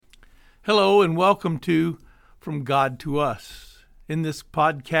Hello and welcome to From God to Us. In this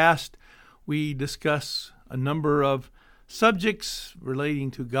podcast, we discuss a number of subjects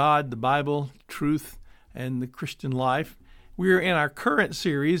relating to God, the Bible, truth, and the Christian life. We are in our current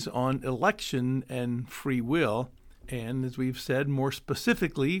series on election and free will. And as we've said, more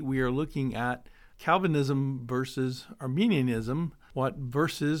specifically, we are looking at Calvinism versus Arminianism, what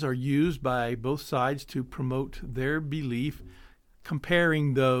verses are used by both sides to promote their belief,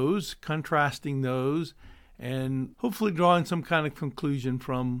 comparing those, contrasting those, and hopefully drawing some kind of conclusion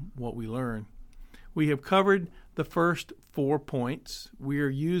from what we learn. We have covered the first 4 points. We are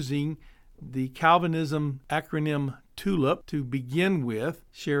using the Calvinism acronym TULIP to begin with,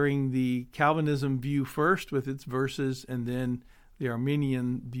 sharing the Calvinism view first with its verses and then the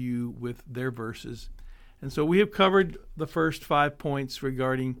Arminian view with their verses. And so we have covered the first 5 points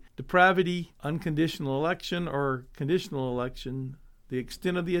regarding depravity, unconditional election or conditional election, the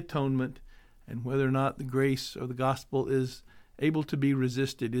extent of the atonement, and whether or not the grace or the gospel is able to be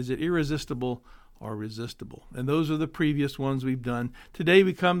resisted. Is it irresistible or resistible? And those are the previous ones we've done. Today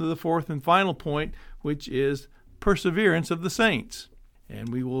we come to the fourth and final point, which is perseverance of the saints. And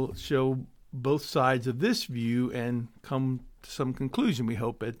we will show both sides of this view and come to some conclusion, we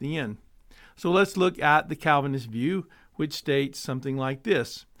hope, at the end. So let's look at the Calvinist view, which states something like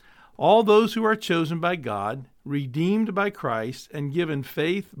this. All those who are chosen by God, redeemed by Christ, and given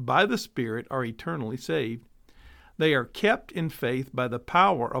faith by the Spirit are eternally saved. They are kept in faith by the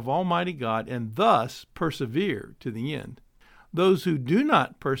power of Almighty God and thus persevere to the end. Those who do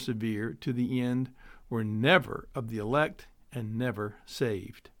not persevere to the end were never of the elect and never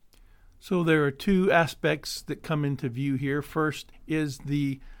saved. So there are two aspects that come into view here. First is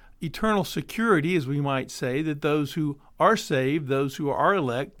the eternal security, as we might say, that those who are saved, those who are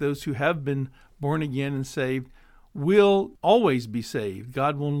elect, those who have been born again and saved, will always be saved.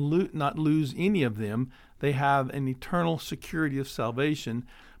 God will not lose any of them. They have an eternal security of salvation.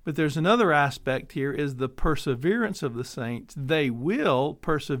 But there's another aspect here, is the perseverance of the saints. They will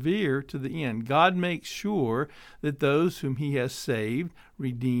persevere to the end. God makes sure that those whom He has saved,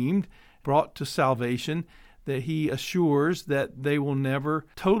 redeemed, brought to salvation, that He assures that they will never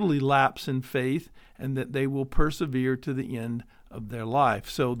totally lapse in faith and that they will persevere to the end of their life.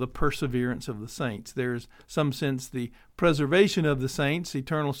 So the perseverance of the saints. There's some sense the preservation of the saints,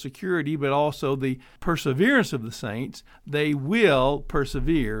 eternal security, but also the perseverance of the saints. They will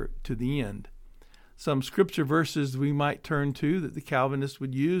persevere to the end. Some scripture verses we might turn to that the Calvinists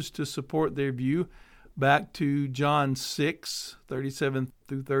would use to support their view. Back to John 6, 37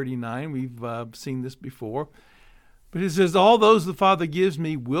 through 39. We've seen this before. But it says, all those the Father gives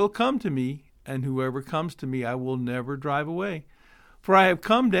me will come to me, and whoever comes to me I will never drive away. For I have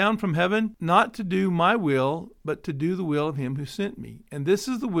come down from heaven not to do my will, but to do the will of Him who sent me. And this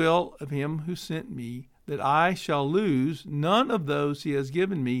is the will of Him who sent me, that I shall lose none of those He has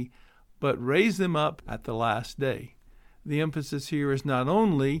given me, but raise them up at the last day. The emphasis here is not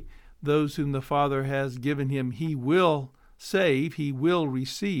only those whom the Father has given Him, He will save, He will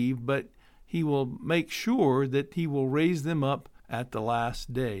receive, but He will make sure that He will raise them up at the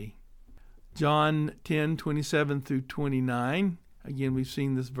last day. John 10:27 through 29. Again, we've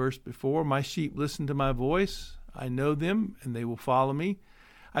seen this verse before. My sheep listen to my voice. I know them, and they will follow me.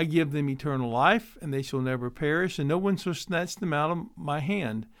 I give them eternal life, and they shall never perish, and no one shall snatch them out of my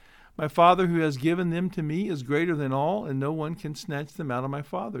hand. My Father who has given them to me is greater than all, and no one can snatch them out of my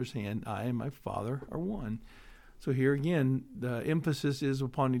Father's hand. I and my Father are one. So here again, the emphasis is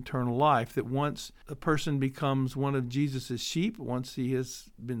upon eternal life, that once a person becomes one of Jesus' sheep, once he has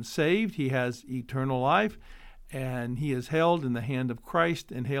been saved, he has eternal life, and he is held in the hand of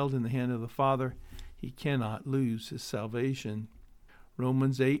Christ and held in the hand of the Father. He cannot lose his salvation.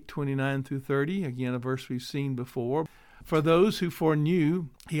 Romans 8:29 through 30, again a verse we've seen before. For those who foreknew,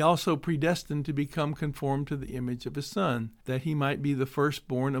 He also predestined to become conformed to the image of His Son, that He might be the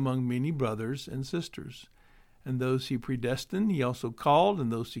firstborn among many brothers and sisters. And those He predestined, He also called,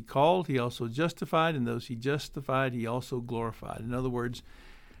 and those He called, He also justified, and those He justified, He also glorified. In other words,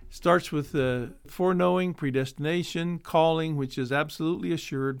 it starts with the foreknowing, predestination, calling, which is absolutely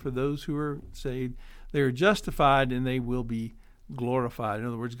assured for those who are saved. They are justified, and they will be glorified. In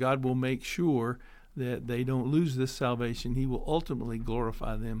other words, God will make sure that they don't lose this salvation. He will ultimately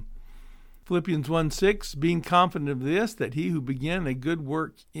glorify them. Philippians 1:6, being confident of this, that He who began a good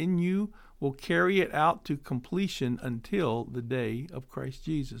work in you will carry it out to completion until the day of Christ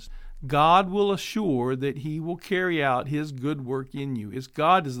Jesus. God will assure that He will carry out His good work in you.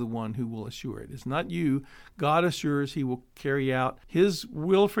 God is the one who will assure it. It's not you. God assures He will carry out His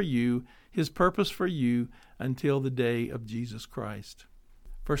will for you, His purpose for you, until the day of Jesus Christ.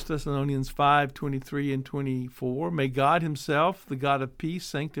 1 Thessalonians 5:23 and 24, may God himself, the God of peace,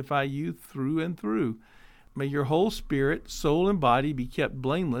 sanctify you through and through. May your whole spirit, soul, and body be kept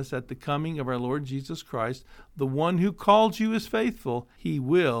blameless at the coming of our Lord Jesus Christ. The one who called you is faithful. He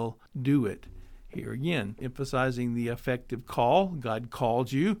will do it. Here again, emphasizing the effective call. God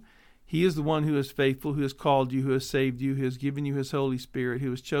called you. He is the one who is faithful, who has called you, who has saved you, who has given you his Holy Spirit, who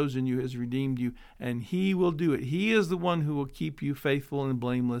has chosen you, has redeemed you, and he will do it. He is the one who will keep you faithful and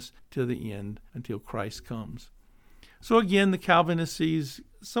blameless to the end until Christ comes. So again, the Calvinist sees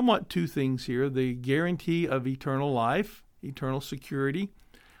somewhat two things here: the guarantee of eternal life, eternal security,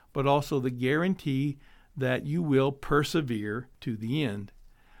 but also the guarantee that you will persevere to the end.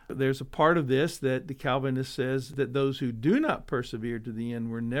 There's a part of this that the Calvinist says that those who do not persevere to the end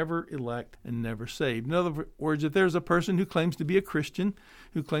were never elect and never saved. In other words, if there's a person who claims to be a Christian,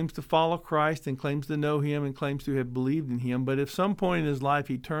 who claims to follow Christ and claims to know him and claims to have believed in him, but if some point in his life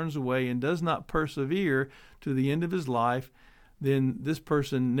he turns away and does not persevere to the end of his life, then this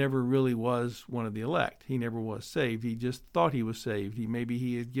person never really was one of the elect. He never was saved. He just thought he was saved. Maybe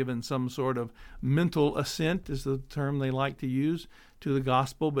he had given some sort of mental assent, is the term they like to use, to the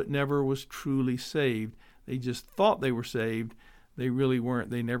gospel, but never was truly saved. They just thought they were saved. They really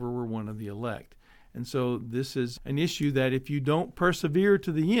weren't. They never were one of the elect. And so this is an issue that if you don't persevere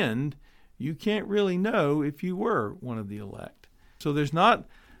to the end, you can't really know if you were one of the elect. So there's not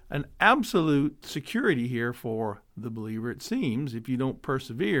an absolute security here for the believer, it seems. If you don't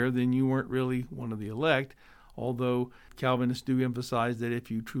persevere, then you weren't really one of the elect, although Calvinists do emphasize that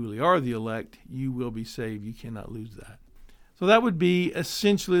if you truly are the elect, you will be saved. You cannot lose that. So that would be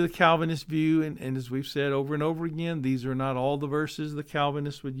essentially the Calvinist view, and as we've said over and over again, these are not all the verses the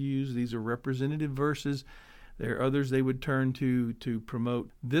Calvinists would use. These are representative verses. There are others they would turn to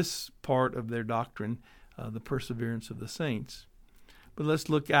promote this part of their doctrine, the perseverance of the saints. But let's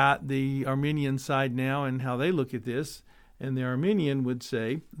look at the Arminian side now and how they look at this. And the Arminian would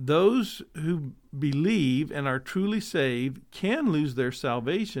say, those who believe and are truly saved can lose their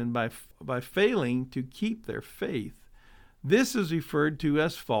salvation by failing to keep their faith. This is referred to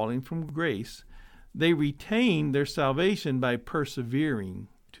as falling from grace. They retain their salvation by persevering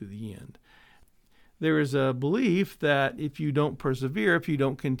to the end. There is a belief that if you don't persevere, if you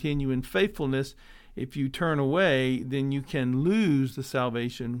don't continue in faithfulness, if you turn away, then you can lose the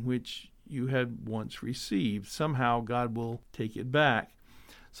salvation which you had once received. Somehow God will take it back.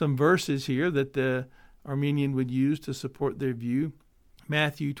 Some verses here that the Arminian would use to support their view.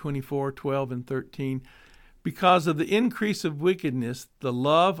 Matthew 24:12 and 13. Because of the increase of wickedness, the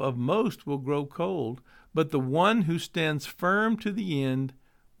love of most will grow cold, but the one who stands firm to the end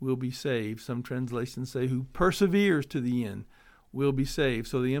will be saved. Some translations say who perseveres to the end will be saved.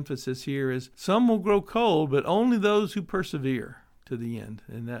 So the emphasis here is some will grow cold, but only those who persevere to the end.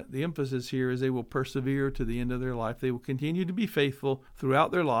 And that the emphasis here is they will persevere to the end of their life. They will continue to be faithful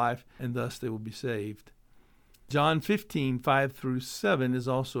throughout their life, and thus they will be saved. John 15:5-7 is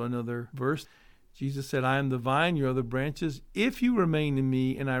also another verse. Jesus said, I am the vine, you are the branches. If you remain in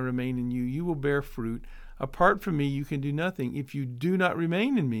me and I remain in you, you will bear fruit. Apart from me, you can do nothing. If you do not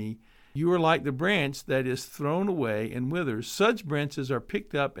remain in me, you are like the branch that is thrown away and withers. Such branches are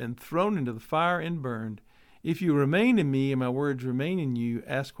picked up and thrown into the fire and burned. If you remain in me and my words remain in you,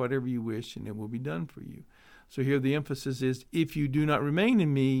 ask whatever you wish and it will be done for you. So here the emphasis is, if you do not remain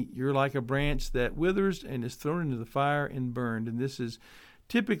in me, you're like a branch that withers and is thrown into the fire and burned. And this is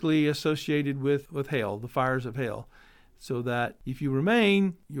typically associated with hell, the fires of hell. So that if you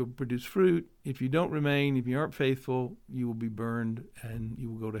remain, you'll produce fruit. If you don't remain, if you aren't faithful, you will be burned and you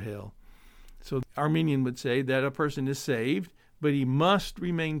will go to hell. So Arminian would say that a person is saved, but he must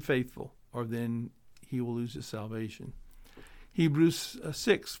remain faithful, or then he will lose his salvation. Hebrews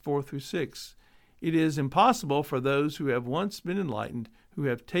 6:4-6. It is impossible for those who have once been enlightened, who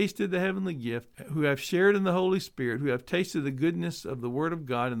have tasted the heavenly gift, who have shared in the Holy Spirit, who have tasted the goodness of the Word of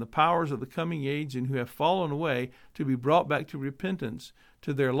God and the powers of the coming age, and who have fallen away, to be brought back to repentance.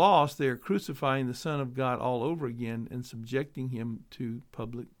 To their loss, they are crucifying the Son of God all over again and subjecting him to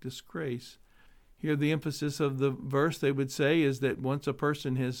public disgrace. Here the emphasis of the verse, they would say, is that once a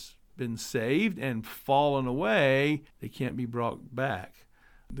person has been saved and fallen away, they can't be brought back.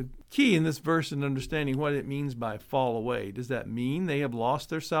 The key in this verse is understanding what it means by fall away. Does that mean they have lost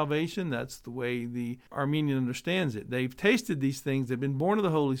their salvation? That's the way the Arminian understands it. They've tasted these things. They've been born of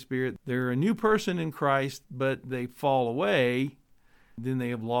the Holy Spirit. They're a new person in Christ, but they fall away. Then they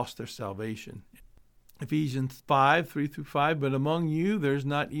have lost their salvation. Ephesians 5:3-5, but among you there's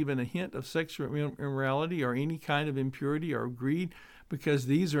not even a hint of sexual immorality or any kind of impurity or greed, because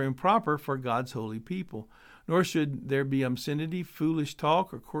these are improper for God's holy people. Nor should there be obscenity, foolish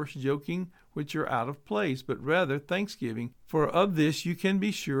talk, or coarse joking, which are out of place, but rather thanksgiving. For of this you can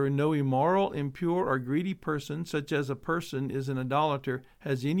be sure, no immoral, impure, or greedy person, such as a person is an idolater,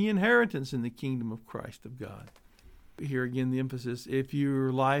 has any inheritance in the kingdom of Christ of God. Here again the emphasis, if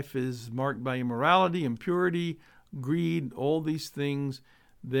your life is marked by immorality, impurity, greed, all these things,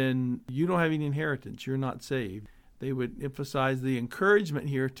 then you don't have any inheritance. You're not saved. They would emphasize the encouragement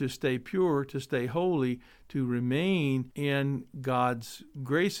here to stay pure, to stay holy, to remain in God's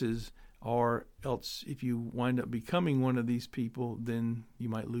graces, or else if you wind up becoming one of these people, then you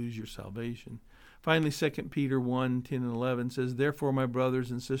might lose your salvation. Finally, 2 Peter 1:10 and 11 says, Therefore, my brothers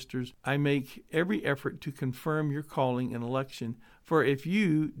and sisters, I make every effort to confirm your calling and election. For if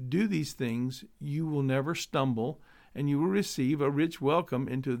you do these things, you will never stumble, and you will receive a rich welcome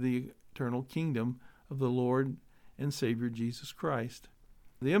into the eternal kingdom of the Lord and Savior Jesus Christ.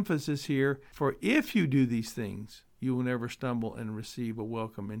 The emphasis here, for if you do these things, you will never stumble and receive a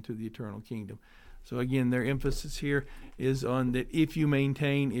welcome into the eternal kingdom. So again, their emphasis here is on that if you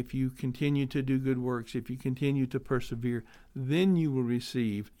maintain, if you continue to do good works, if you continue to persevere, then you will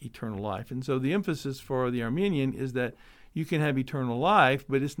receive eternal life. And so the emphasis for the Arminian is that you can have eternal life,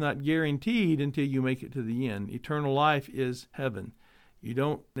 but it's not guaranteed until you make it to the end. Eternal life is heaven. You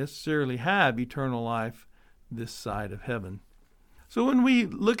don't necessarily have eternal life this side of heaven. So when we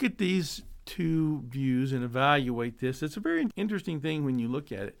look at these two views and evaluate this, it's a very interesting thing when you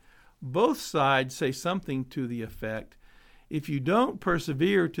look at it. Both sides say something to the effect, if you don't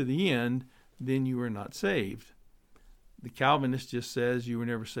persevere to the end, then you are not saved. The Calvinist just says you were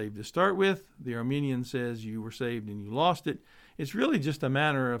never saved to start with. The Arminian says you were saved and you lost it. It's really just a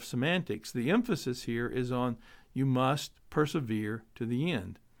matter of semantics. The emphasis here is on you must persevere to the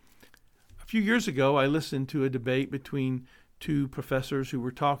end. A few years ago, I listened to a debate between two professors who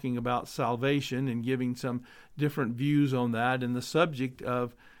were talking about salvation and giving some different views on that, and the subject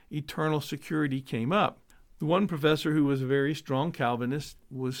of eternal security came up. The one professor, who was a very strong Calvinist,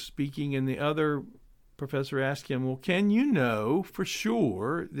 was speaking, and the other professor asked him, well, can you know for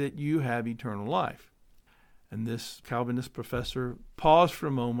sure that you have eternal life? And this Calvinist professor paused for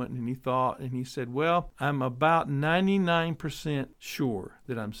a moment, and he thought, and he said, well, I'm about 99% sure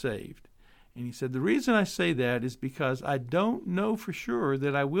that I'm saved. And he said, the reason I say that is because I don't know for sure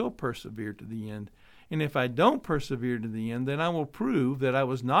that I will persevere to the end. And if I don't persevere to the end, then I will prove that I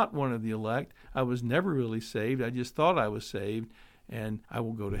was not one of the elect. I was never really saved. I just thought I was saved, and I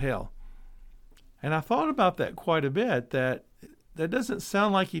will go to hell. And I thought about that quite a bit, that doesn't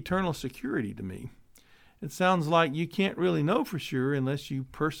sound like eternal security to me. It sounds like you can't really know for sure unless you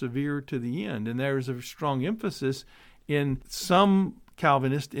persevere to the end. And there's a strong emphasis in some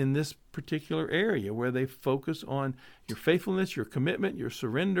Calvinists in this particular area where they focus on your faithfulness, your commitment, your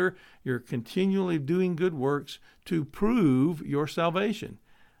surrender, your continually doing good works to prove your salvation.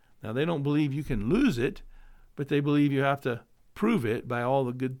 Now, they don't believe you can lose it, but they believe you have to prove it by all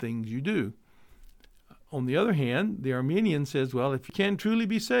the good things you do. On the other hand, the Arminian says, well, if you can truly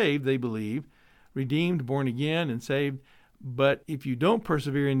be saved, they believe, redeemed, born again, and saved, but if you don't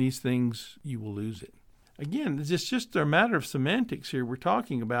persevere in these things, you will lose it. Again, it's just a matter of semantics here. We're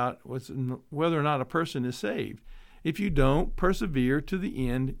talking about whether or not a person is saved. If you don't persevere to the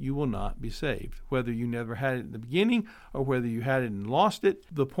end, you will not be saved, whether you never had it in the beginning or whether you had it and lost it.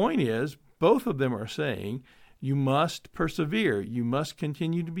 The point is, both of them are saying you must persevere. You must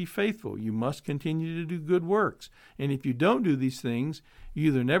continue to be faithful. You must continue to do good works. And if you don't do these things, you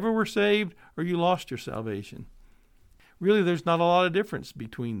either never were saved or you lost your salvation. Really, there's not a lot of difference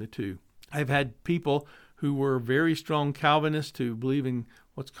between the two. I've had people who were very strong Calvinists who believe in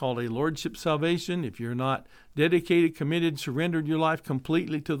what's called a lordship salvation. If you're not dedicated, committed, surrendered your life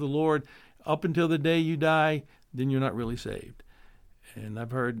completely to the Lord up until the day you die, then you're not really saved. And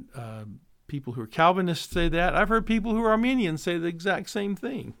I've heard people who are Calvinists say that. I've heard people who are Arminians say the exact same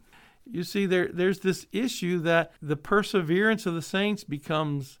thing. You see, there's this issue that the perseverance of the saints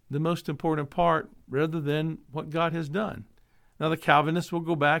becomes the most important part rather than what God has done. Now, the Calvinists will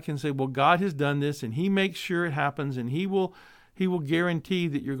go back and say, well, God has done this, and he makes sure it happens, and he will guarantee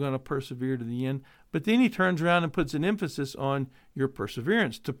that you're going to persevere to the end. But then he turns around and puts an emphasis on your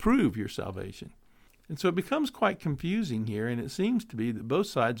perseverance to prove your salvation. And so it becomes quite confusing here, and it seems to be that both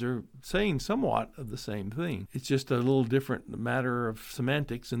sides are saying somewhat of the same thing. It's just a little different matter of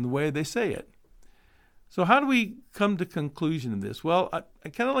semantics in the way they say it. So how do we come to conclusion of this? Well, I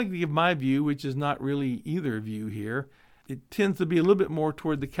kind of like to give my view, which is not really either view here. It tends to be a little bit more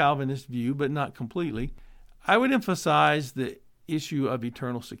toward the Calvinist view, but not completely. I would emphasize the issue of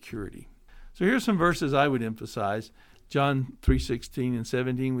eternal security. So here's some verses I would emphasize. John 3:16 and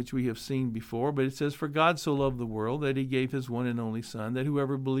 17, which we have seen before, but it says, "For God so loved the world that he gave his one and only Son, that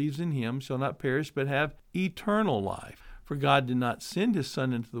whoever believes in him shall not perish but have eternal life. For God did not send his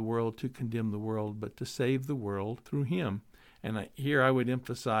Son into the world to condemn the world, but to save the world through him." And here I would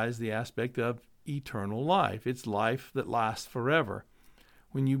emphasize the aspect of eternal life. It's life that lasts forever.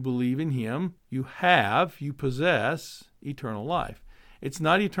 When you believe in him, you possess eternal life. It's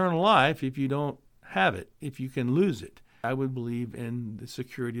not eternal life if you don't have it, if you can lose it. I would believe in the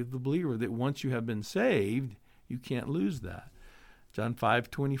security of the believer, that once you have been saved, you can't lose that. John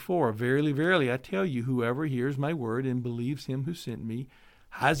 5:24, "Verily, verily, I tell you, whoever hears my word and believes him who sent me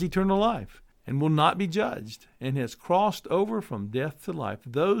has eternal life, and will not be judged, and has crossed over from death to life.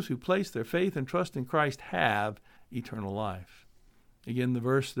 Those who place their faith and trust in Christ have eternal life." Again,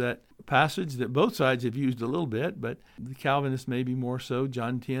 the passage that both sides have used a little bit, but the Calvinists maybe more so,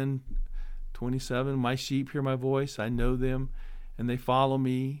 John 10:27, "My sheep hear my voice, I know them, and they follow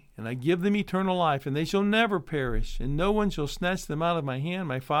me, and I give them eternal life, and they shall never perish, and no one shall snatch them out of my hand.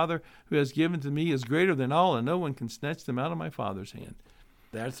 My Father who has given to me is greater than all, and no one can snatch them out of my Father's hand."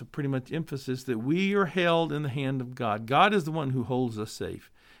 That's a pretty much emphasis that we are held in the hand of God. God is the one who holds us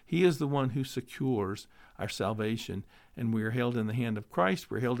safe. He is the one who secures our salvation, and we are held in the hand of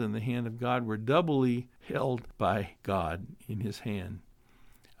Christ. We're held in the hand of God. We're doubly held by God in his hand.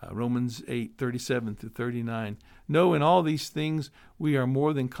 Romans 8:37-39. "No, in all these things we are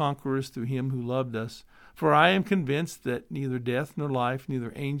more than conquerors through him who loved us. For I am convinced that neither death nor life,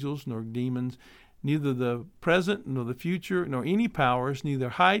 neither angels nor demons, neither the present nor the future, nor any powers, neither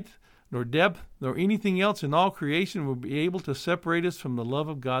height nor depth, nor anything else in all creation will be able to separate us from the love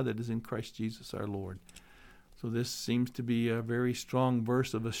of God that is in Christ Jesus our Lord." So this seems to be a very strong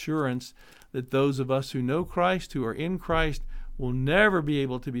verse of assurance that those of us who know Christ, who are in Christ, will never be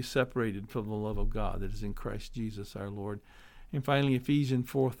able to be separated from the love of God that is in Christ Jesus our Lord. And finally, Ephesians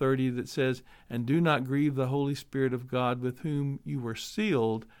 4:30 that says, "And do not grieve the Holy Spirit of God, with whom you were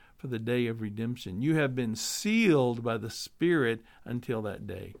sealed for the day of redemption." You have been sealed by the Spirit until that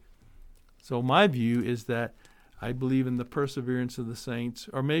day. So my view is that I believe in the perseverance of the saints,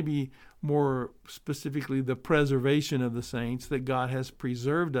 or maybe more specifically the preservation of the saints, that God has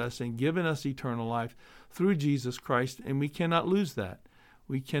preserved us and given us eternal life through Jesus Christ, and we cannot lose that.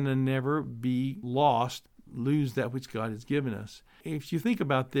 We can never be lost, lose that which God has given us. If you think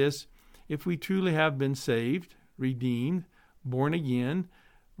about this, if we truly have been saved, redeemed, born again,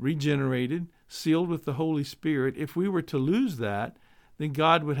 regenerated, sealed with the Holy Spirit, if we were to lose that, then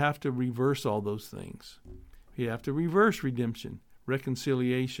God would have to reverse all those things. He'd have to reverse redemption,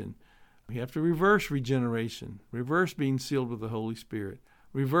 reconciliation. We have to reverse regeneration, reverse being sealed with the Holy Spirit,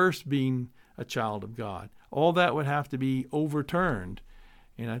 reverse being a child of God. All that would have to be overturned.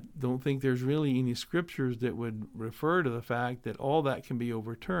 And I don't think there's really any scriptures that would refer to the fact that all that can be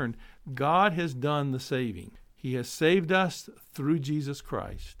overturned. God has done the saving. He has saved us through Jesus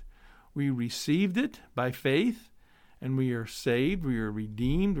Christ. We received it by faith, and we are saved, we are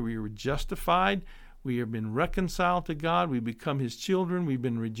redeemed, we are justified. We have been reconciled to God. We become his children. We've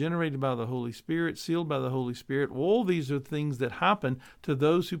been regenerated by the Holy Spirit, sealed by the Holy Spirit. All these are things that happen to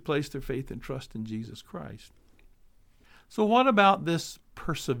those who place their faith and trust in Jesus Christ. So what about this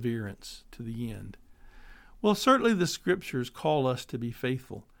perseverance to the end? Well, certainly the Scriptures call us to be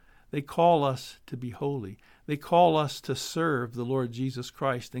faithful. They call us to be holy. They call us to serve the Lord Jesus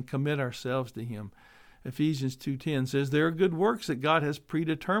Christ and commit ourselves to him. Ephesians 2:10 says there are good works that God has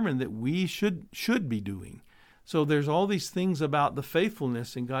predetermined that we should be doing. So there's all these things about the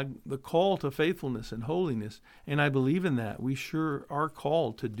faithfulness and God, the call to faithfulness and holiness, and I believe in that. We sure are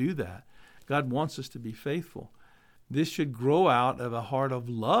called to do that. God wants us to be faithful. This should grow out of a heart of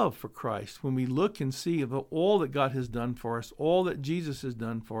love for Christ. When we look and see of all that God has done for us, all that Jesus has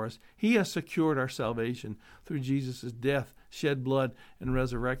done for us, he has secured our salvation through Jesus' death, shed blood, and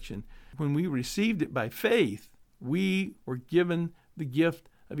resurrection. When we received it by faith, we were given the gift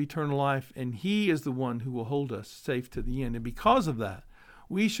of eternal life, and he is the one who will hold us safe to the end. And because of that,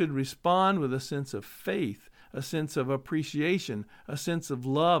 we should respond with a sense of faith, a sense of appreciation, a sense of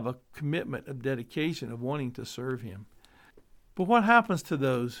love, a commitment of dedication, of wanting to serve him. But what happens to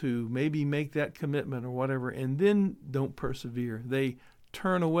those who maybe make that commitment or whatever and then don't persevere? They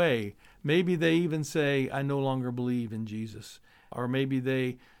turn away. Maybe they even say, I no longer believe in Jesus. Or maybe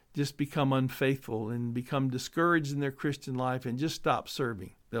they just become unfaithful and become discouraged in their Christian life and just stop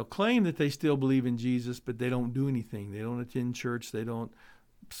serving. They'll claim that they still believe in Jesus, but they don't do anything. They don't attend church. They don't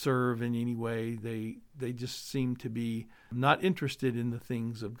serve in any way. They just seem to be not interested in the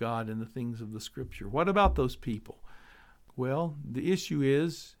things of God and the things of the Scripture. What about those people? Well, the issue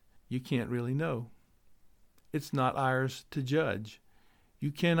is you can't really know. it's not ours to judge.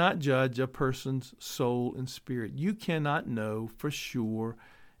 You cannot judge a person's soul and spirit. You cannot know for sure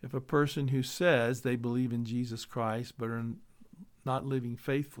if a person who says they believe in Jesus Christ but are not living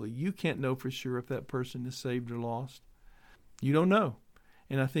faithfully, you can't know for sure if that person is saved or lost. You don't know.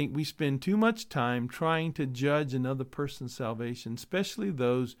 And I think we spend too much time trying to judge another person's salvation, especially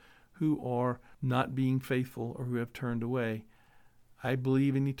those who are not being faithful or who have turned away. I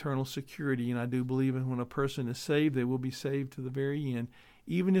believe in eternal security, and I do believe in when a person is saved, they will be saved to the very end,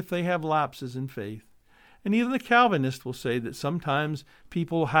 even if they have lapses in faith. And even the Calvinists will say that sometimes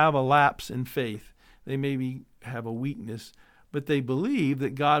people have a lapse in faith. They maybe have a weakness, but they believe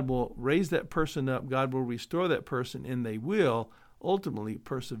that God will raise that person up, God will restore that person, and they will ultimately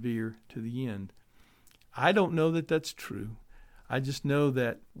persevere to the end. I don't know that that's true. I just know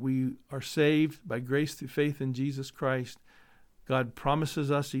that we are saved by grace through faith in Jesus Christ. God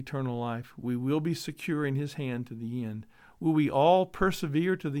promises us eternal life. We will be secure in His hand to the end. Will we all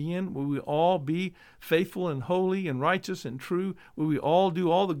persevere to the end? Will we all be faithful and holy and righteous and true? Will we all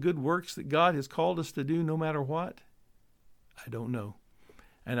do all the good works that God has called us to do no matter what? I don't know.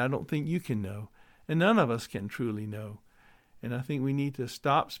 And I don't think you can know. And none of us can truly know. And I think we need to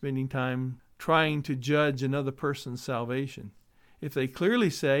stop spending time trying to judge another person's salvation. If they clearly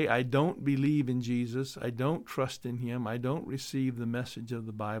say, I don't believe in Jesus, I don't trust in Him, I don't receive the message of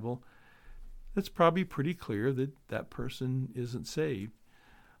the Bible, it's probably pretty clear that that person isn't saved.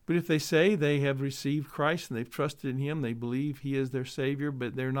 But if they say they have received Christ and they've trusted in Him, they believe He is their Savior,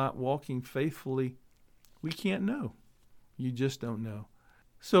 but they're not walking faithfully, we can't know. You just don't know.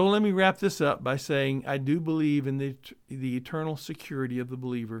 So let me wrap this up by saying I do believe in the eternal security of the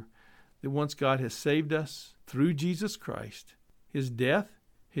believer, that once God has saved us through Jesus Christ, His death,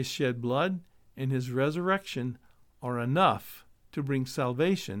 His shed blood, and His resurrection are enough to bring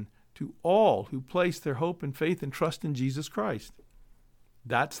salvation to all who place their hope and faith and trust in Jesus Christ.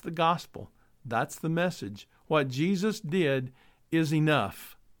 That's the gospel. That's the message. What Jesus did is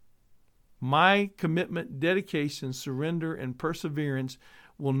enough. My commitment, dedication, surrender, and perseverance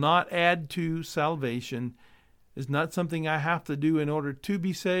will not add to salvation. It's not something I have to do in order to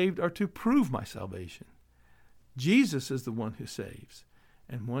be saved or to prove my salvation. Jesus is the one who saves.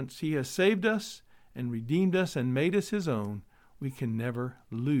 And once He has saved us and redeemed us and made us His own, we can never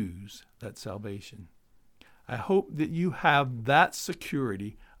lose that salvation. I hope that you have that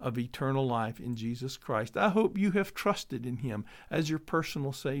security of eternal life in Jesus Christ. I hope you have trusted in Him as your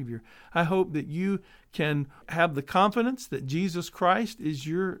personal Savior. I hope that you can have the confidence that Jesus Christ is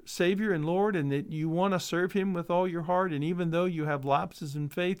your Savior and Lord, and that you want to serve Him with all your heart. And even though you have lapses in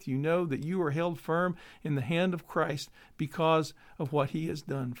faith, you know that you are held firm in the hand of Christ because of what He has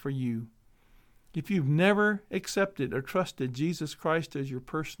done for you. If you've never accepted or trusted Jesus Christ as your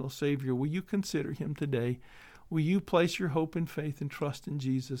personal Savior, will you consider Him today? Will you place your hope and faith and trust in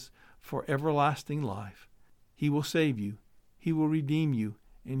Jesus for everlasting life? He will save you, He will redeem you,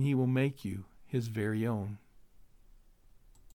 and He will make you His very own.